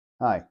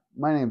Hi,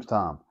 my name's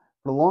Tom.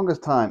 For the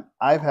longest time,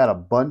 I've had a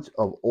bunch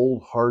of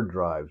old hard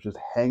drives just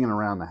hanging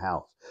around the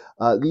house.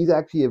 These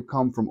actually have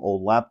come from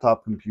old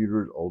laptop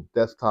computers, old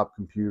desktop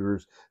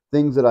computers,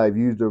 things that I've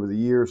used over the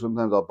years.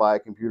 Sometimes I'll buy a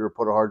computer,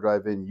 put a hard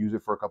drive in, use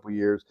it for a couple of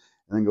years,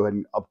 and then go ahead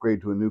and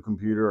upgrade to a new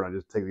computer. And I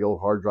just take the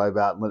old hard drive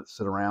out and let it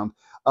sit around.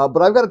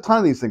 But I've got a ton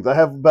of these things. I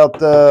have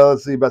about,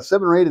 let's see, about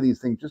 7 or 8 of these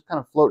things just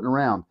kind of floating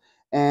around.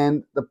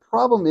 And the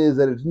problem is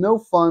that it's no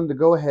fun to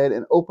go ahead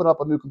and open up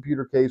a new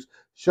computer case,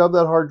 shove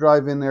that hard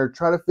drive in there,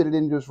 try to fit it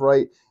in just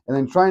right, and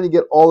then trying to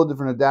get all the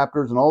different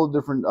adapters and all the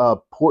different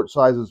port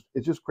sizes.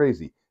 It's just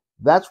crazy.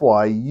 That's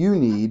why you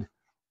need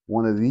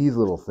one of these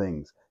little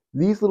things.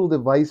 These little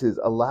devices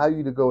allow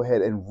you to go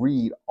ahead and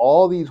read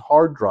all these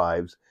hard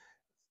drives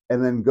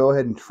and then go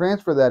ahead and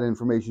transfer that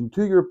information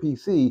to your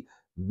PC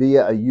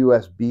via a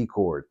USB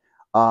cord.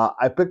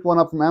 I picked one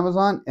up from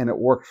Amazon and it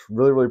works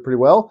really pretty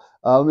well.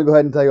 Let me go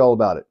ahead and tell you all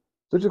about it.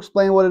 So to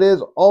explain what it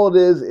is, all it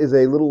is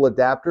a little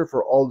adapter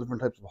for all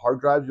different types of hard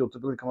drives you'll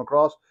typically come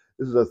across.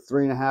 This is a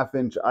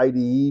 3.5-inch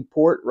IDE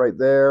port right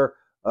there.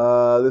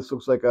 This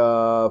looks like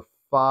a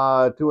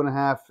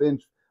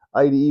 2.5-inch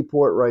IDE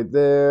port right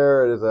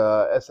there. It is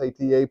a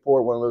SATA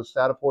port, one of those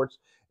SATA ports.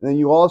 And then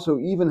you also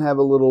even have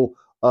a little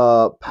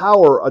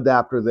power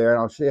adapter there,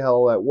 and I'll show you how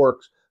all that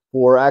works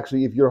for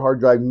actually if your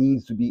hard drive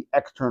needs to be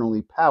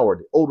externally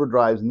powered. Older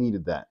drives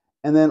needed that.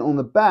 And then on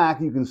the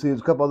back, you can see there's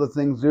a couple other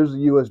things. There's a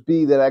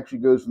USB that actually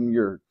goes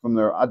from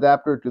their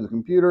adapter to the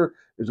computer.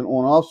 There's an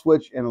on-off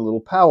switch and a little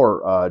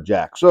power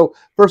jack. So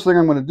first thing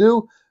I'm going to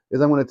do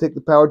is I'm going to take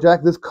the power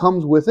jack. This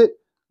comes with it.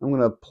 I'm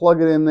going to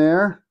plug it in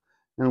there,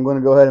 and I'm going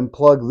to go ahead and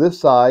plug this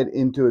side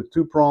into its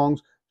 2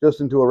 prongs, just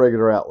into a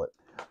regular outlet.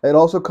 It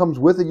also comes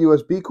with a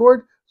USB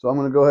cord. So I'm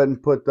going to go ahead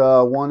and put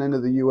one end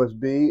of the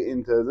USB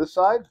into this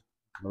side,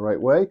 the right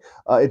way.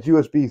 It's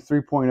USB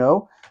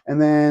 3.0. And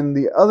then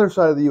the other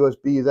side of the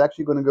USB is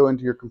actually going to go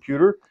into your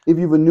computer. If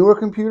you have a newer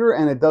computer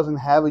and it doesn't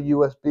have a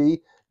USB,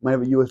 it might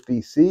have a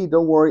USB-C,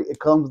 don't worry, it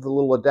comes with a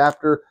little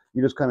adapter.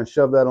 You just kind of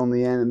shove that on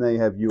the end and then you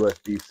have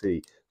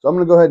USB-C. So I'm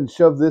going to go ahead and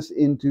shove this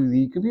into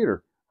the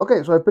computer.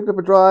 Okay, so I picked up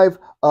a drive.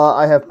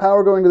 I have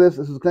power going to this.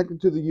 This is connected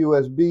to the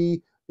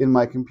USB in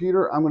my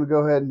computer. I'm going to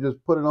go ahead and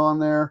just put it on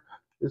there.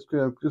 It's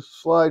going to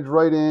just slides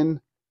right in.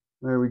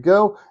 There we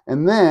go.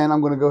 And then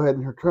I'm going to go ahead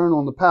and turn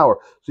on the power.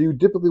 So you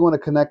typically want to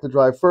connect the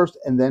drive first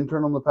and then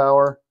turn on the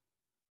power.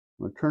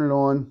 I'm going to turn it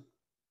on.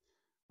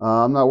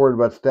 I'm not worried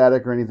about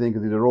static or anything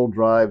because these are old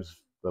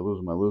drives. If I lose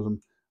them, I lose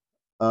them.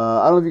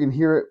 I don't know if you can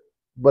hear it,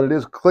 but it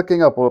is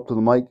clicking up to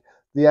the mic.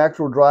 The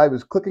actual drive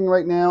is clicking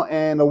right now,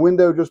 and a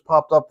window just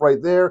popped up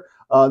right there.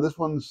 This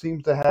one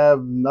seems to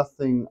have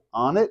nothing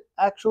on it,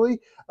 actually,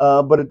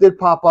 but it did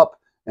pop up.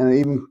 And it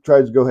even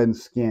tries to go ahead and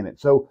scan it.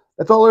 So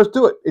that's all there is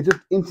to it. It just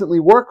instantly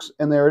works,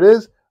 and there it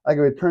is. I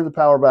go ahead and turn the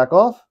power back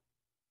off.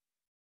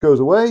 Goes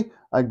away.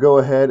 I go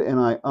ahead and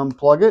I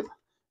unplug it.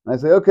 And I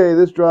say, okay,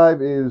 this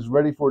drive is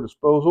ready for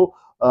disposal.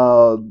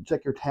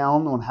 Check your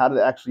town on how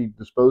to actually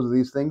dispose of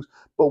these things.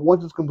 But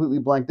once it's completely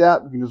blanked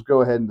out, you can just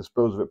go ahead and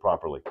dispose of it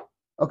properly.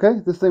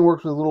 Okay, this thing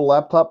works with little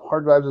laptop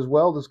hard drives as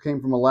well. This came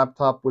from a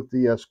laptop with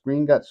the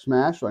screen got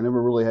smashed, so I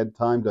never really had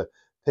time to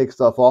take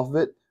stuff off of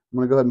it. I'm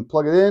going to go ahead and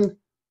plug it in.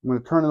 I'm going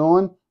to turn it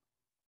on,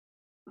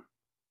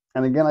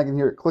 and again I can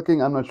hear it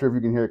clicking. I'm not sure if you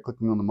can hear it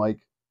clicking on the mic,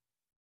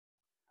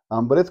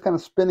 but it's kind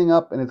of spinning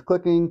up and it's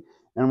clicking,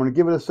 and I'm going to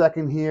give it a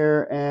second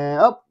here,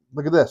 and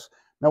look at this.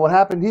 Now what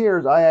happened here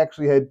is I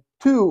actually had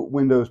 2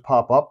 windows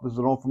pop up. This is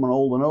from an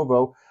old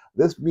Lenovo.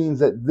 This means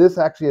that this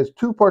actually has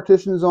 2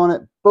 partitions on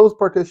it. Both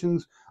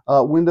partitions,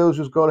 Windows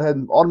just go ahead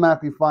and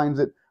automatically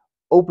finds it,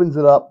 opens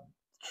it up,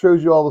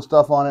 shows you all the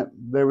stuff on it.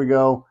 There we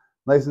go,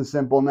 nice and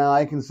simple. Now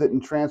I can sit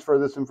and transfer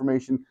this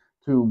information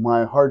to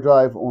my hard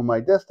drive on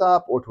my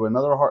desktop or to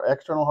another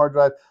external hard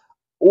drive,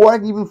 or I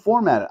can even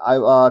format it.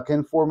 I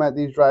can format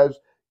these drives.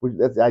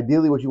 That's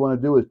ideally what you want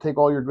to do is take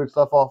all your good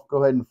stuff off,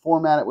 go ahead and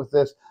format it with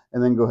this,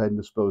 and then go ahead and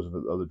dispose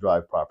of the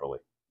drive properly.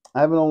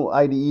 I have an old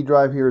IDE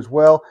drive here as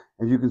well.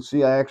 As you can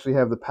see, I actually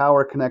have the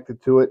power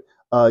connected to it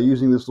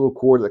using this little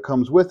cord that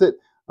comes with it.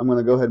 I'm going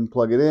to go ahead and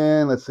plug it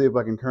in. Let's see if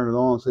I can turn it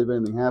on, see if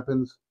anything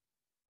happens.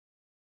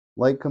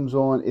 Light comes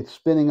on, it's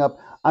spinning up.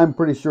 I'm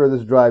pretty sure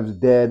this drive's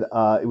dead.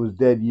 It was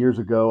dead years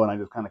ago, and I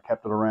just kind of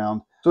kept it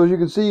around. So as you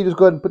can see, you just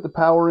go ahead and put the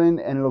power in,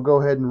 and it'll go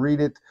ahead and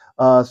read it.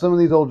 Some of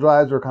these old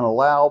drives are kind of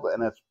loud,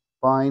 and that's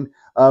fine.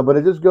 But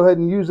I just go ahead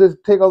and use this,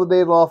 take all the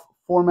data off,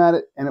 format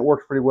it, and it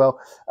works pretty well.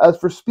 As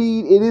for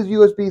speed, it is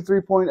USB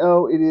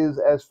 3.0. It is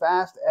as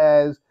fast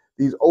as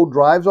these old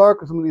drives are,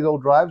 because some of these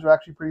old drives are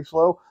actually pretty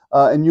slow.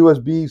 And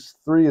USB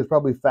 3 is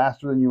probably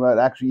faster than you might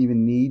actually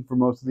even need for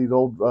most of these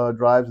old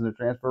drives and their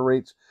transfer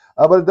rates.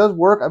 But it does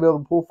work. I've been able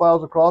to pull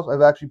files across.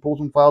 I've actually pulled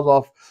some files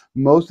off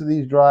most of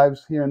these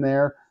drives here and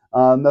there.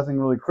 Nothing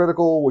really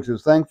critical, which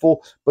is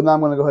thankful. But now I'm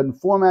going to go ahead and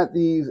format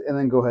these and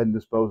then go ahead and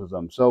dispose of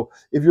them. So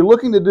if you're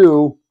looking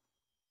to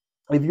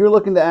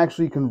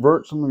actually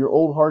convert some of your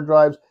old hard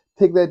drives,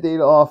 take that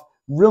data off.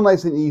 Real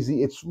nice and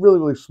easy. It's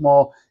really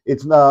small.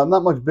 It's not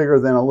much bigger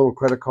than a little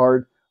credit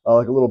card,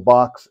 like a little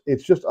box.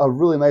 It's just a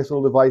really nice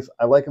little device.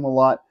 I like them a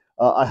lot.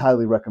 I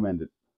highly recommend it.